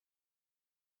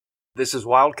This is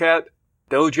Wildcat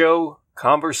Dojo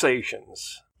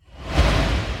Conversations.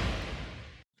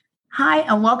 Hi,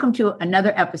 and welcome to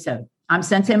another episode. I'm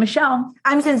Sensei Michelle.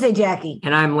 I'm Sensei Jackie.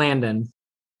 And I'm Landon.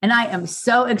 And I am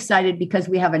so excited because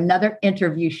we have another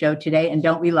interview show today, and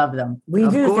don't we love them? We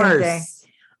do, Sensei.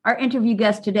 Our interview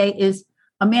guest today is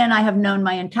a man I have known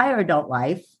my entire adult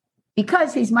life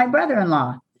because he's my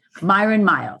brother-in-law, Myron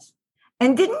Miles.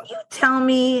 And didn't you tell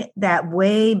me that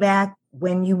way back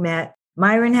when you met,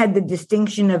 Myron had the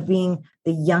distinction of being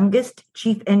the youngest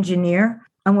chief engineer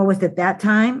on what was at that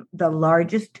time the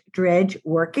largest dredge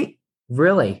working?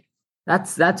 Really?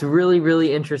 That's really,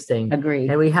 really interesting. Agree.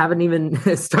 And we haven't even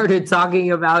started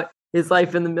talking about his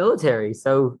life in the military.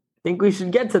 So I think we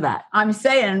should get to that. I'm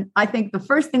saying, I think the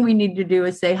first thing we need to do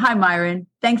is say, hi, Myron.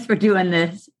 Thanks for doing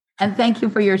this. And thank you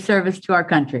for your service to our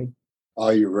country. Oh,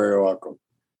 you're very welcome.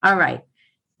 All right.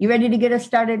 You ready to get us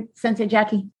started, Sensei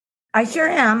Jackie? I sure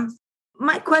am.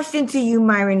 My question to you,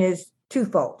 Myron, is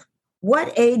twofold.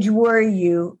 What age were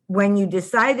you when you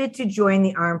decided to join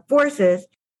the armed forces,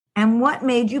 and what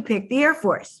made you pick the Air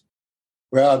Force?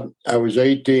 Well, I was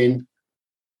 18.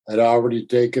 I'd already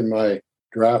taken my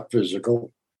draft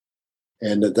physical.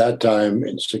 And at that time,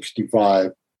 in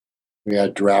 65, we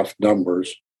had draft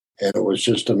numbers. And it was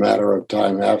just a matter of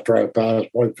time after I passed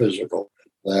my physical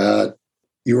that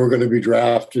you were going to be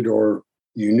drafted or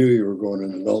you knew you were going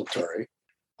in the military.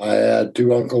 I had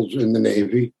two uncles in the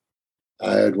Navy.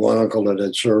 I had one uncle that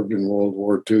had served in World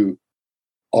War II.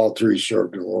 All three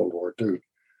served in World War II.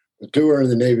 The two were in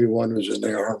the Navy, one was in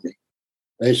the Army.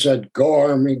 They said, go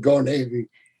Army, go Navy.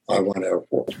 I went Air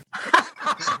Force.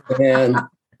 And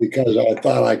because I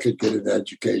thought I could get an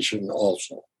education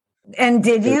also. And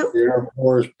did you? The Air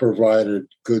Force provided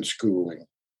good schooling.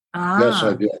 Yes,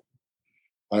 I did.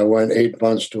 I went 8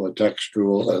 months to a tech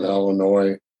school in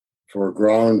Illinois for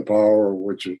ground power,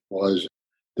 which was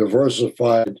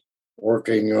diversified,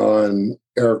 working on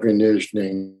air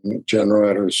conditioning,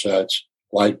 generator sets,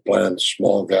 light plants,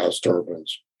 small gas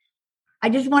turbines. I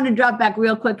just want to drop back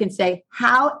real quick and say,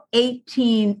 how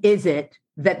 18 is it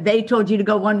that they told you to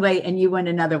go one way and you went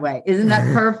another way? Isn't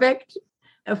that perfect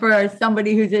for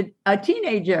somebody who's a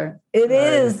teenager? It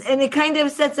is. And it kind of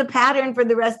sets a pattern for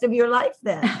the rest of your life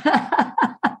then.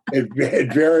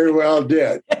 It very well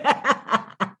did.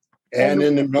 And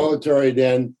in the military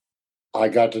then, I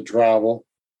got to travel.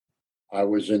 I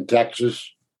was in Texas,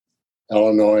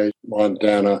 Illinois,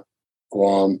 Montana,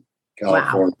 Guam,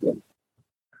 California.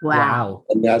 Wow.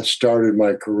 And that started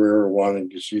my career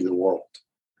wanting to see the world.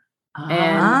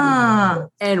 And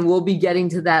we'll be getting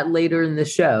to that later in the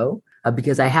show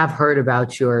because I have heard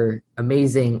about your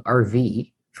amazing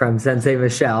RV from Sensei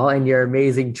Michelle and your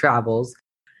amazing travels.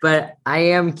 But I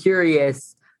am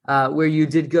curious where you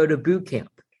did go to boot camp.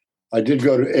 I did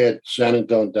go to San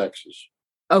Antonio, Texas.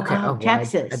 Okay. Oh,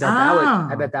 Texas.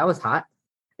 I bet that was hot.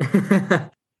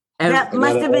 That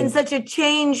must have been such a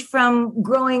change from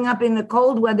growing up in the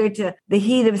cold weather to the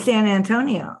heat of San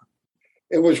Antonio.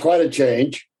 It was quite a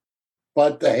change,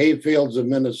 but the hayfields of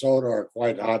Minnesota are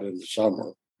quite hot in the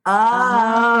summer.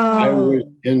 I was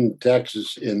in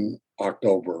Texas in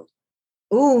October.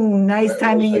 Ooh, nice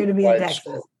time of year to be in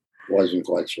Texas. Wasn't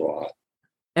quite so hot.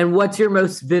 And what's your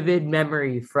most vivid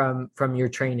memory from your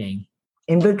training?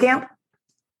 In boot camp?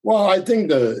 Well, I think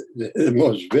the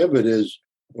most vivid is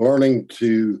learning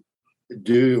to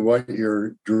do what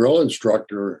your drill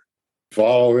instructor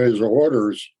follow his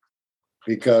orders,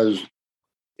 because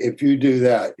if you do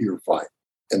that, you're fine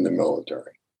in the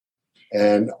military.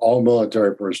 And all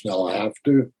military personnel have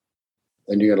to,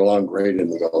 and you get along great in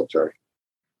the military.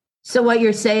 So what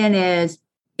you're saying is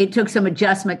it took some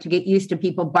adjustment to get used to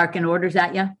people barking orders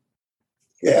at you?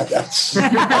 Yeah, that's...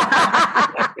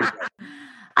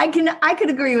 I could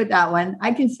agree with that one.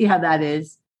 I can see how that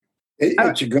is.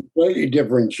 It's a completely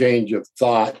different change of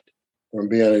thought from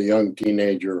being a young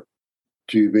teenager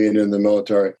to being in the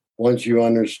military. Once you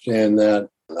understand that,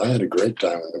 I had a great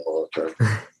time in the military.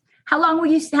 How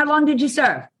long did you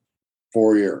serve?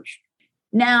 4 years.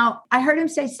 Now, I heard him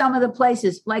say some of the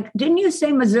places, like, didn't you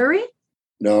say Missouri?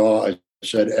 No, I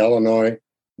said Illinois,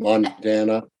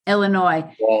 Montana, Illinois.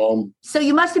 Guam. So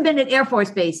you must have been at Air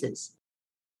Force bases.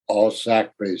 All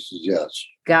SAC bases, yes.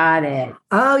 Got it.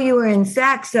 Oh, you were in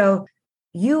SAC, so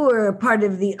you were part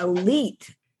of the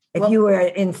elite if you were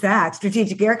in SAC,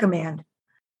 Strategic Air Command.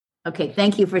 Okay,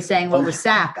 thank you for saying what was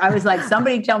SAC. I was like,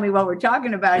 somebody tell me what we're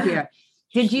talking about here.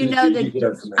 Did you know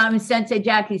that Sensei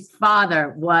Jackie's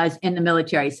father was in the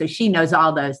military, so she knows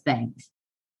all those things?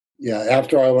 Yeah,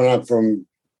 after I went up from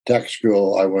tech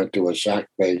school, I went to a SAC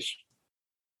base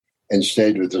and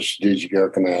stayed with the Strategic Air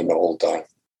Command the whole time.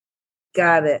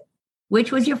 Got it. Which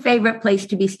was your favorite place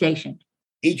to be stationed?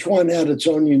 Each one had its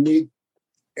own unique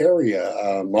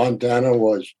area. Montana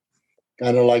was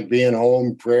kind of like being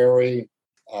home, prairie,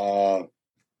 a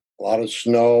lot of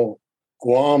snow.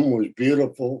 Guam was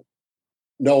beautiful.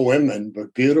 No women,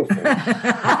 but beautiful.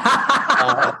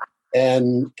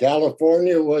 And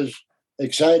California was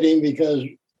exciting because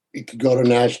you could go to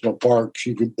national parks.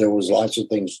 There was lots of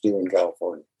things to do in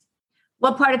California.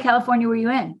 What part of California were you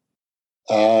in?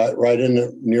 Right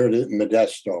near the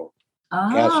Modesto.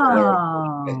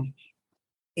 Oh,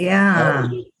 Yeah.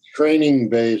 That was a training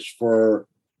base for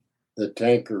the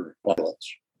tanker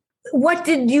pilots. What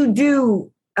did you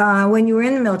do when you were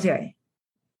in the military?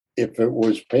 If it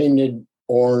was painted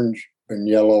orange and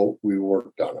yellow, we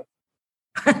worked on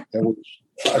it. There was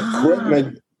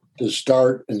equipment to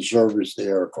start and service the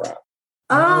aircraft.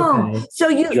 Oh, Okay. so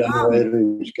you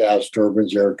Generators, gas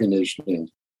turbines, air conditioning,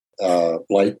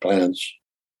 light plants,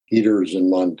 heaters in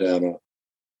Montana.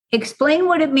 explain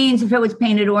what it means if it was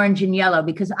painted orange and yellow,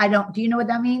 because I don't. Do you know what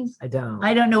that means? I don't.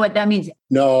 I don't know what that means.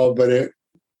 No, but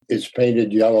it's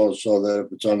painted yellow so that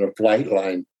if it's on the flight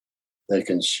line, they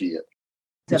can see it.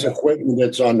 It's equipment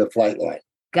that's on the flight line.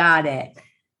 Got it.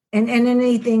 and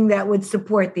anything that would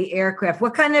support the aircraft.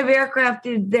 What kind of aircraft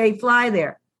did they fly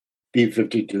there?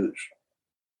 B-52s.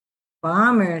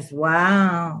 Bombers.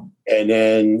 Wow. And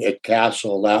then at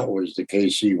Castle, that was the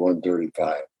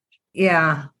KC-135.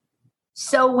 Yeah.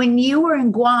 So when you were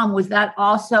in Guam, was that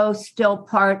also still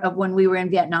part of when we were in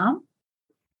Vietnam?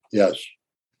 Yes.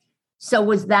 So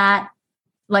was that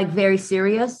like very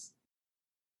serious?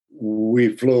 We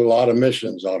flew a lot of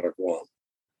missions out of Guam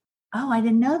Oh, I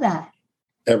didn't know that.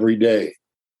 every day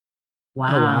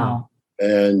Wow.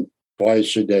 and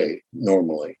twice a day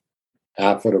normally.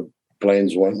 Half of the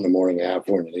planes went in the morning, half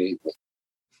went in the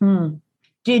evening.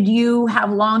 Did you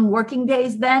have long working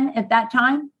days then at that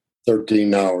time?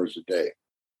 13 hours a day,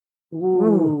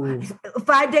 Ooh.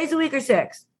 5 days a week or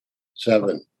 6?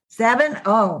 7. 7?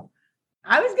 Oh,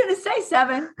 I was going to say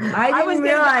 7. I didn't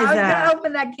realize I was that. going to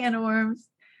open that can of worms.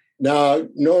 Now,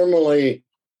 normally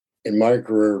in my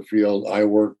career field, I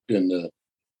worked in the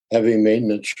heavy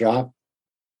maintenance shop.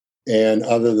 And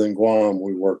other than Guam,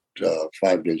 we worked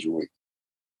 5 days a week.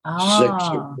 6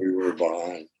 if we were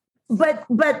behind. But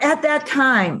at that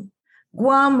time,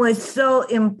 Guam was so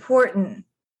important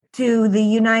to the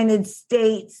United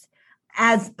States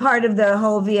as part of the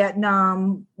whole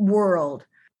Vietnam world.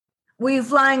 Were you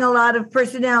flying a lot of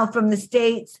personnel from the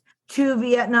States to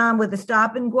Vietnam with a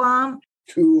stop in Guam?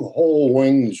 2 whole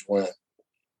wings went.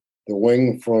 The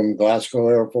wing from Glasgow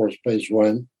Air Force Base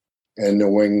went, and the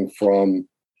wing from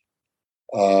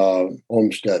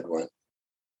Homestead went.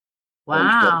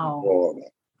 Wow. Florida.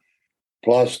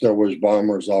 Plus, there was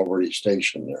bombers already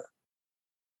stationed there.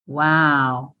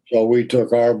 Wow. So we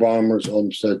took our bombers,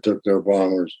 Homestead took their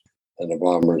bombers, and the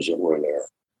bombers that were there.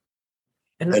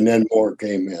 And then more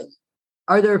came in.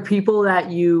 Are there people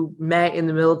that you met in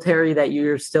the military that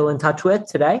you're still in touch with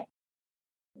today?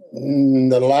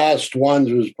 The last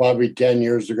ones was probably 10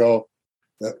 years ago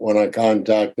that when I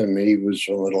contacted him, he was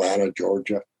from Atlanta,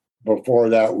 Georgia. Before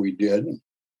that, we did.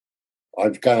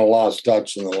 I've kind of lost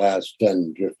touch in the last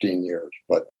 10, 15 years.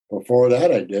 But before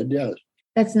that, I did, yes.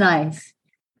 That's nice.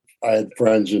 I had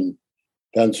friends in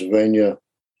Pennsylvania,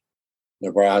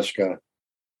 Nebraska,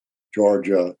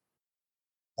 Georgia.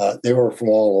 They were from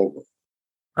all over.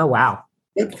 Oh, wow.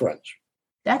 Good friends.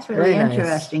 That's really Very nice.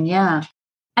 interesting. Yeah.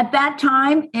 At that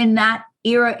time, in that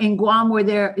era in Guam,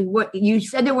 you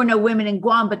said there were no women in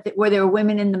Guam, but were there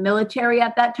women in the military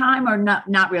at that time or not?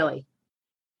 Not really.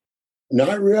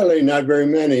 Not really, not very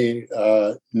many.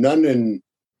 None in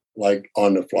like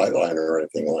on the flight line or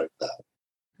anything like that.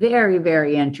 Very,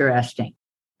 very interesting.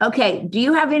 Okay. Do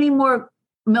you have any more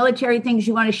military things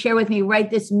you want to share with me right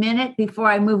this minute before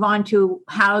I move on to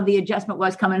how the adjustment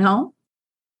was coming home?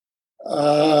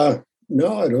 No,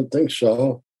 I don't think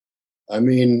so. I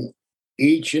mean,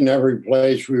 each and every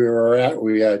place we were at,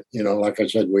 we had, like I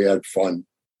said, we had fun.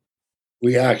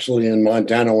 We actually in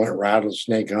Montana went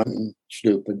rattlesnake hunting,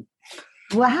 stupid.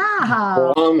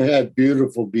 Wow. Guam had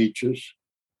beautiful beaches.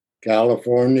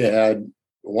 California had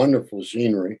wonderful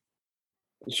scenery.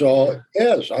 So,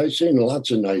 yes, I've seen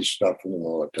lots of nice stuff in the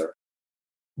military.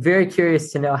 Very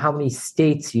curious to know how many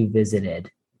states you visited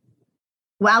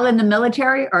While in the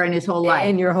military or in his whole life?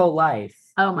 in your whole life.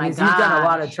 Oh my Because you've done a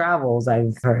lot of gosh. travels,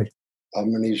 I've heard. How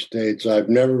many states? I've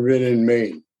never been in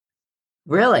Maine.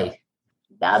 Really?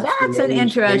 Now the that's an only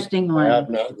interesting state I one. have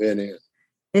not been in.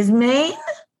 Is Maine?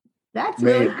 That's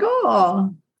Maine. really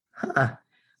cool. Huh.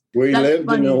 We That's lived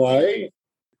funny. in Hawaii.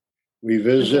 We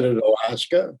visited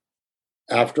Alaska.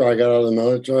 After I got out of the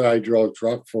military, I drove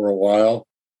truck for a while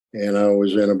and I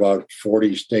was in about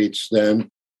 40 states then.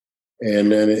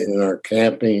 And then in our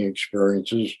camping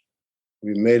experiences,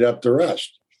 we made up the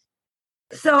rest.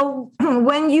 So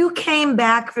when you came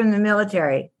back from the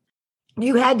military,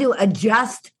 you had to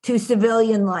adjust to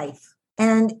civilian life.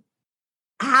 And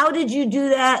how did you do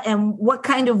that? And what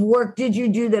kind of work did you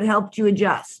do that helped you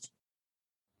adjust?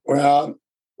 Well,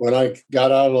 when I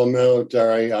got out of the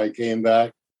military, I came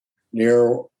back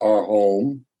near our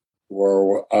home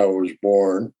where I was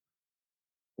born.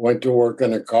 Went to work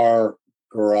in a car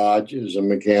garage as a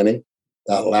mechanic.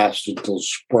 That lasted till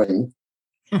spring.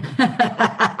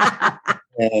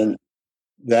 And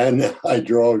then I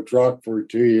drove truck for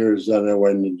 2 years. Then I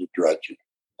went into dredging.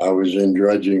 I was in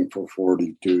dredging for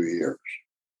 42 years.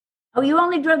 Oh, you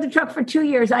only drove the truck for 2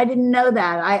 years. I didn't know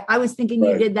that. I was thinking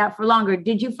you did that for longer.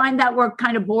 Did you find that work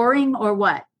kind of boring or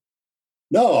what?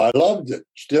 No, I loved it.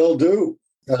 Still do,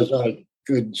 because I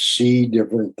could see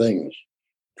different things,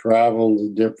 travel to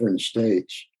different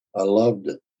states. I loved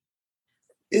it.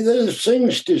 There's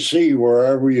things to see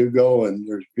wherever you go, and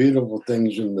there's beautiful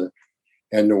things in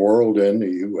the world and the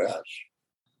U.S.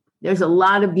 There's a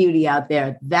lot of beauty out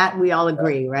there. That we all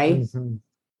agree, right? Mm-hmm.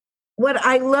 What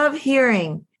I love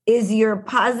hearing is your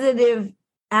positive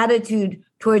attitude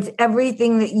towards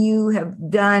everything that you have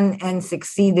done and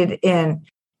succeeded in,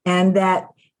 and that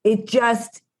it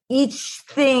just, each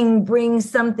thing brings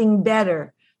something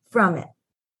better from it.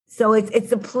 So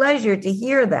it's a pleasure to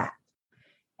hear that.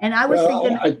 And I was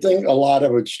thinking, I think a lot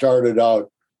of it started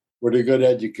out with a good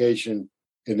education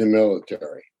in the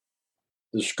military.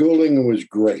 The schooling was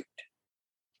great,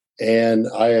 and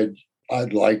I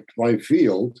liked my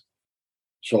field,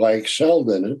 so I excelled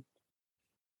in it,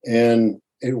 and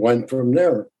it went from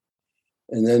there.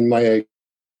 And then my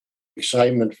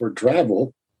excitement for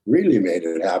travel really made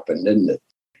it happen, didn't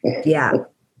it? Yeah.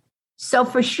 so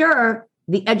for sure,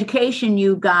 the education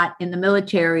you got in the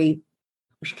military,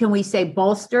 can we say,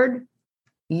 bolstered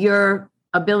your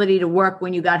ability to work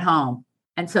when you got home?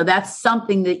 And so that's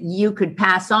something that you could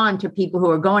pass on to people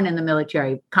who are going in the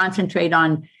military, concentrate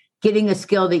on getting a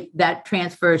skill that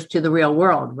transfers to the real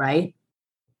world, right?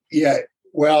 Yeah,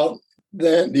 well,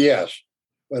 then, yes.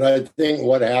 But I think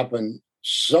what happened,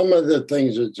 some of the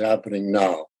things that's happening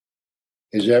now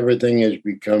is everything is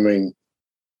becoming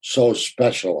so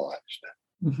specialized.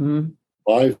 Mm-hmm.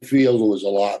 My field was a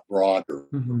lot broader.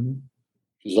 Mm-hmm.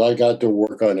 Because I got to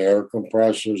work on air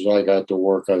compressors, I got to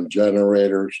work on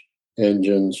generators,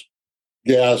 engines,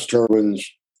 gas turbines,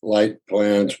 light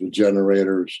plants with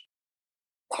generators,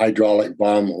 hydraulic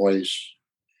bomb hoists.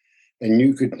 And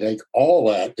you could take all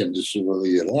that into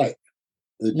civilian life.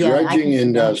 The dredging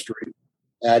industry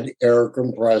had air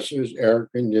compressors, air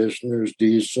conditioners,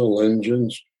 diesel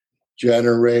engines,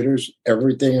 generators,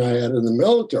 everything I had in the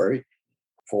military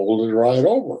folded right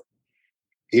over.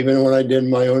 Even when I did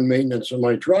my own maintenance of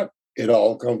my truck, it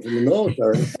all come from the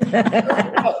military.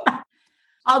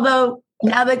 Although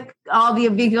now that all the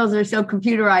vehicles are so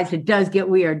computerized, it does get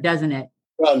weird, doesn't it?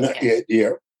 Well, no,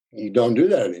 yeah, you don't do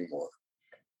that anymore.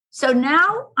 So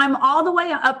now I'm all the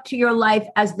way up to your life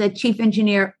as the chief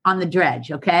engineer on the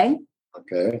dredge, okay?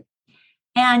 Okay.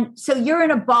 And so you're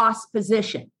in a boss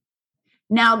position.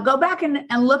 Now go back and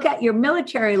look at your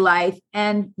military life,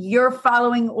 and you're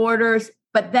following orders,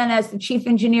 but then as the chief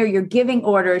engineer, you're giving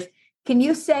orders. Can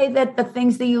you say that the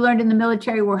things that you learned in the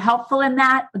military were helpful in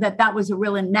that was a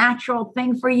really natural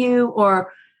thing for you?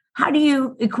 Or how do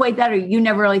you equate that? Or you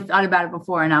never really thought about it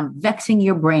before and I'm vexing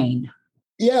your brain?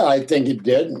 Yeah, I think it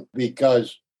did,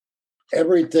 because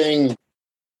everything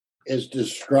is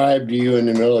described to you in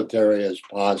the military as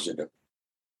positive.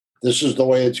 This is the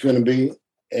way it's going to be.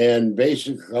 And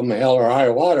basically, come hell or high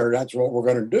water, that's what we're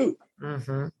going to do.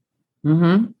 Mm-hmm.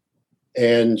 Mm-hmm.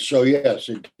 And so, yes,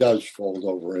 it does fold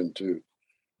over into,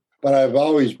 but I've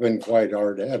always been quite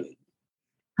hard-headed.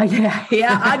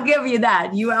 Yeah, I'll give you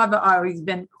that. You have always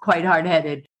been quite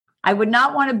hard-headed. I would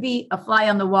not want to be a fly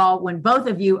on the wall when both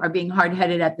of you are being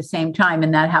hard-headed at the same time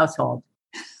in that household.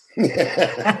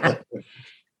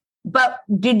 But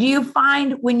did you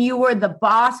find when you were the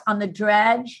boss on the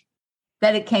dredge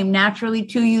that it came naturally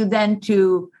to you then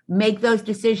to make those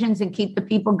decisions and keep the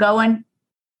people going?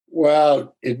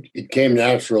 Well, it came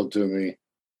natural to me.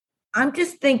 I'm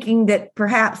just thinking that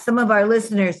perhaps some of our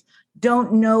listeners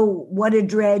don't know what a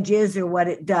dredge is or what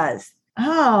it does.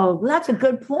 Oh, that's a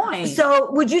good point.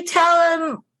 So would you tell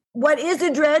them what is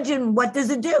a dredge and what does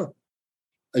it do?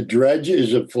 A dredge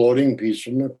is a floating piece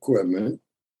of equipment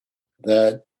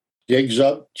that digs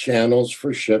up channels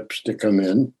for ships to come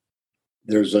in.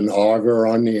 There's an auger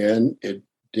on the end. It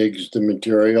digs the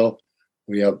material.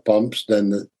 We have pumps,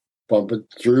 then pump it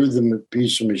through the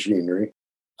piece of machinery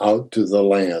out to the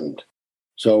land.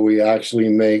 So we actually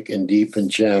make and deepen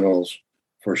channels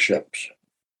for ships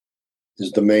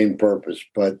is the main purpose.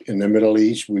 But in the Middle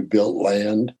East, we built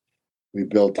land, we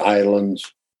built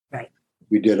islands. Right.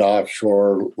 We did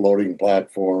offshore loading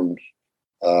platforms.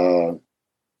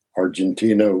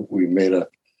 Argentina, we made a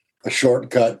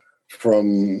shortcut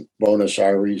from Buenos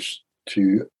Aires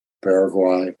to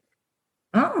Paraguay.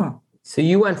 Oh, So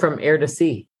you went from air to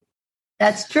sea.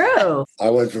 That's true. I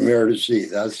went from air to sea.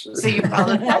 That's So you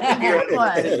followed both of your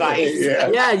uncle's advice. Yeah,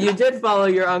 Yeah, you did follow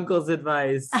your uncle's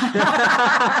advice.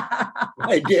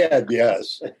 I did,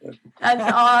 yes.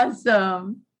 That's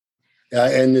awesome.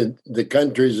 And the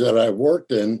countries that I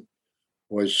worked in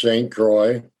was St.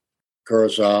 Croix,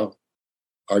 Curacao,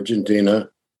 Argentina,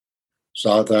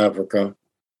 South Africa,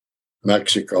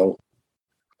 Mexico,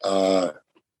 and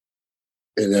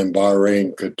then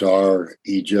Bahrain, Qatar,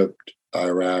 Egypt,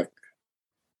 Iraq.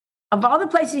 Of all the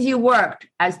places you worked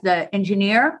as the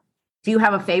engineer, do you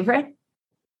have a favorite?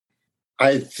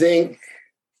 I think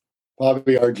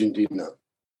probably Argentina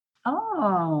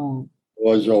Oh,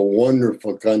 was a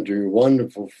wonderful country,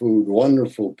 wonderful food,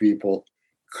 wonderful people,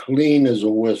 clean as a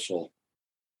whistle.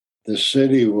 The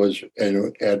city was,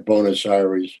 and at Buenos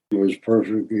Aires, it was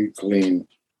perfectly clean.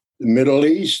 The Middle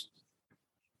East,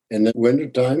 in the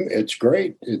wintertime, it's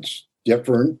great. It's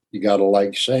different. You got to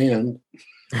like sand.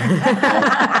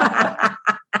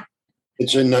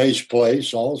 It's a nice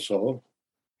place also.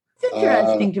 it's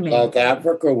interesting to me. South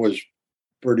Africa was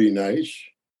pretty nice.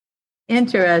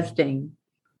 Interesting.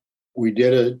 We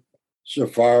did a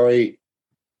safari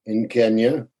in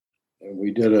Kenya, and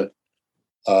we did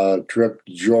a trip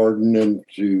to Jordan and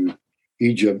to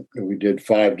Egypt, and we did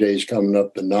 5 days coming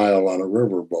up the Nile on a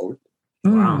riverboat.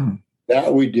 wow.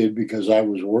 That we did because I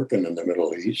was working in the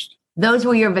Middle East. Those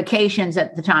were your vacations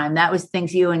at the time. That was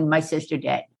things you and my sister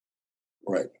did.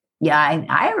 Right. Yeah,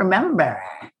 I remember.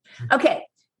 Okay.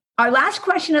 Our last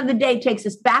question of the day takes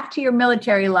us back to your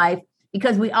military life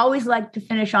because we always like to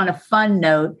finish on a fun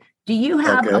note. Do you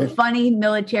have a Okay. funny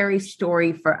military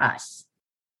story for us?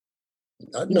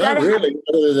 Not gotta really,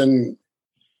 other than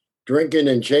drinking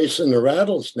and chasing the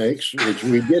rattlesnakes, which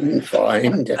we didn't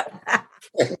find.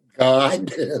 Thank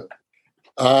God.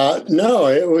 No,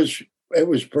 it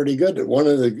was pretty good. One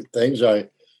of the things I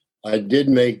did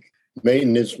make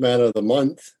maintenance man of the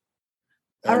month.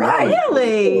 All And right.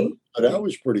 Really? that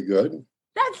was pretty good.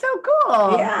 That's so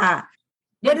cool. Yeah.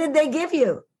 What did they give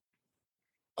you?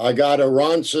 I got a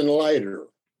Ronson lighter.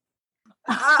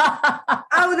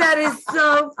 Oh, that is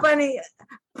so funny.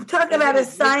 Talk about a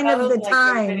sign of the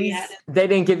times. They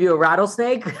didn't give you a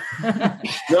rattlesnake?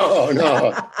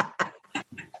 No.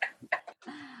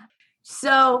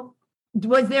 So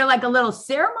was there like a little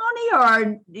ceremony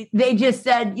or they just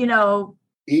said,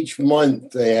 Each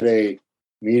month they had a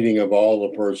meeting of all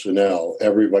the personnel.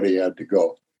 Everybody had to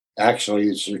go. Actually,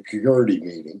 it's a security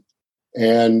meeting.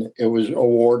 And it was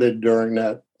awarded during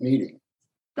that meeting.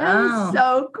 that was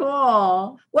so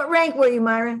cool. What rank were you,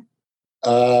 Myron?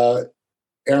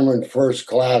 Airman First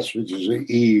Class, which is an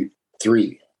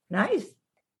E3. Nice.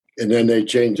 And then they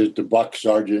changed it to Buck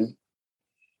Sergeant.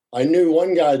 I knew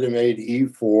one guy that made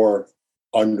E4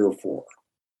 under 4,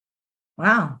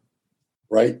 Wow.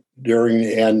 right during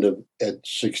the end of at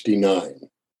 69.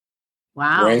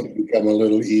 Wow. Rank become a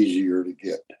little easier to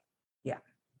get.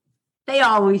 They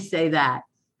always say that.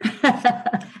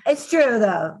 It's true,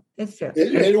 though. It's true.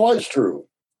 It was true.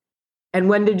 And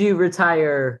when did you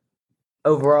retire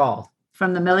overall?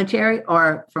 From the military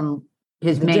or from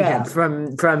his main Yeah. job?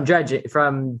 From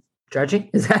judging?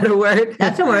 Is that a word?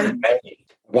 That's a word.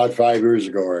 About 5 years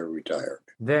ago, I retired.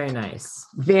 Very nice.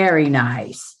 Very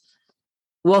nice.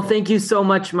 Well, thank you so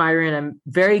much, Myron. I'm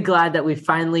very glad that we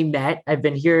finally met. I've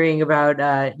been hearing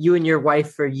about you and your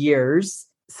wife for years.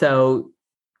 So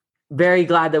very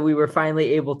glad that we were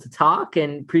finally able to talk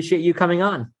and appreciate you coming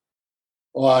on.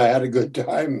 Well, I had a good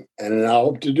time, and I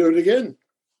hope to do it again.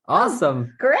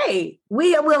 Awesome. Great.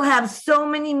 We will have so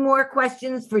many more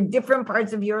questions for different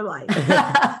parts of your life.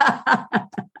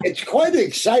 It's quite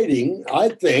exciting, I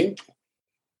think.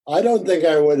 I don't think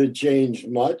I would have changed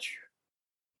much.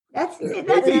 That's a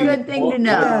good thing to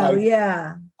know. Oh,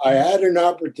 yeah. I had an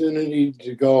opportunity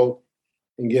to go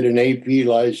and get an AP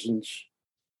license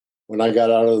when I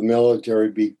got out of the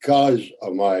military because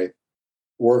of my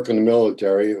work in the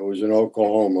military. It was in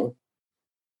Oklahoma.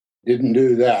 Didn't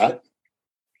do that.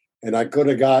 And I could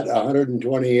have got a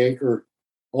 120-acre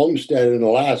homestead in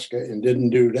Alaska and didn't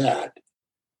do that.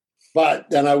 But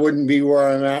then I wouldn't be where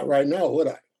I'm at right now, would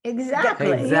I?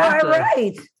 Exactly. Exactly. You are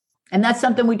right. And that's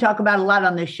something we talk about a lot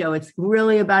on this show. It's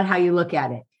really about how you look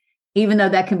at it, even though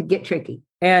that can get tricky.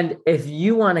 And if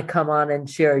you want to come on and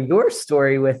share your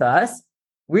story with us,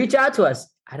 reach out to us.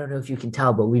 I don't know if you can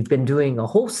tell, but we've been doing a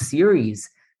whole series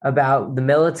about the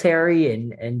military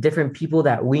and different people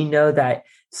that we know that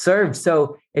served.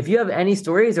 So if you have any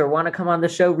stories or want to come on the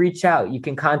show, reach out. You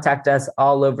can contact us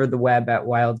all over the web at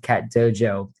Wildcat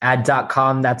Dojo,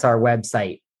 .com. That's our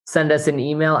website. Send us an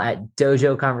email at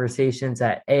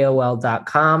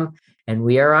dojoconversations@aol.com. And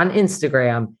we are on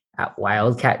Instagram at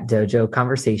Wildcat Dojo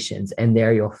Conversations. And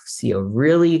there you'll see a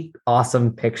really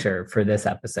awesome picture for this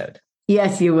episode.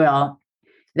 Yes, you will.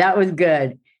 That was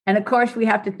good. And of course, we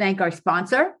have to thank our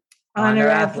sponsor, Honor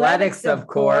Athletics, of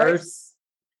course.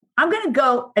 I'm going to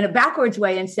go in a backwards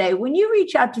way and say, when you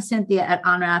reach out to Cynthia at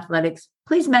Honor Athletics,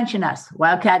 please mention us,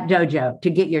 Wildcat Dojo, to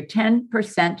get your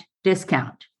 10%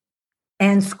 discount.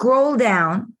 And scroll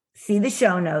down, see the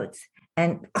show notes,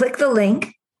 and click the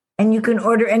link, and you can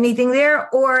order anything there.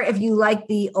 Or if you like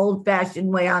the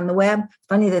old-fashioned way on the web,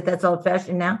 funny that that's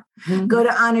old-fashioned now, go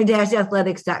to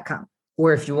honor-athletics.com.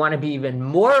 Or if you want to be even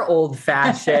more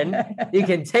old-fashioned, you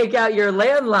can take out your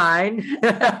landline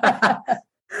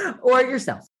or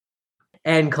yourself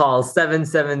and call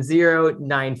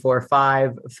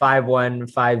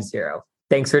 770-945-5150.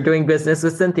 Thanks for doing business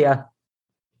with Cynthia.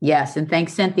 Yes, and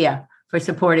thanks, Cynthia, for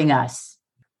supporting us.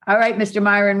 All right, Mr.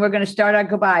 Myron, we're going to start our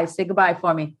goodbyes. Say goodbye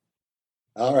for me.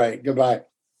 All right. Goodbye.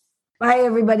 Bye,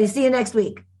 everybody. See you next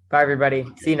week. Bye, everybody.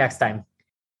 See you next time.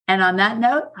 And on that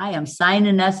note, I am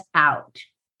signing us out.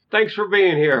 Thanks for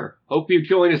being here. Hope you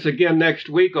join us again next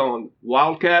week on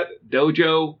Wildcat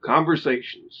Dojo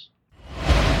Conversations.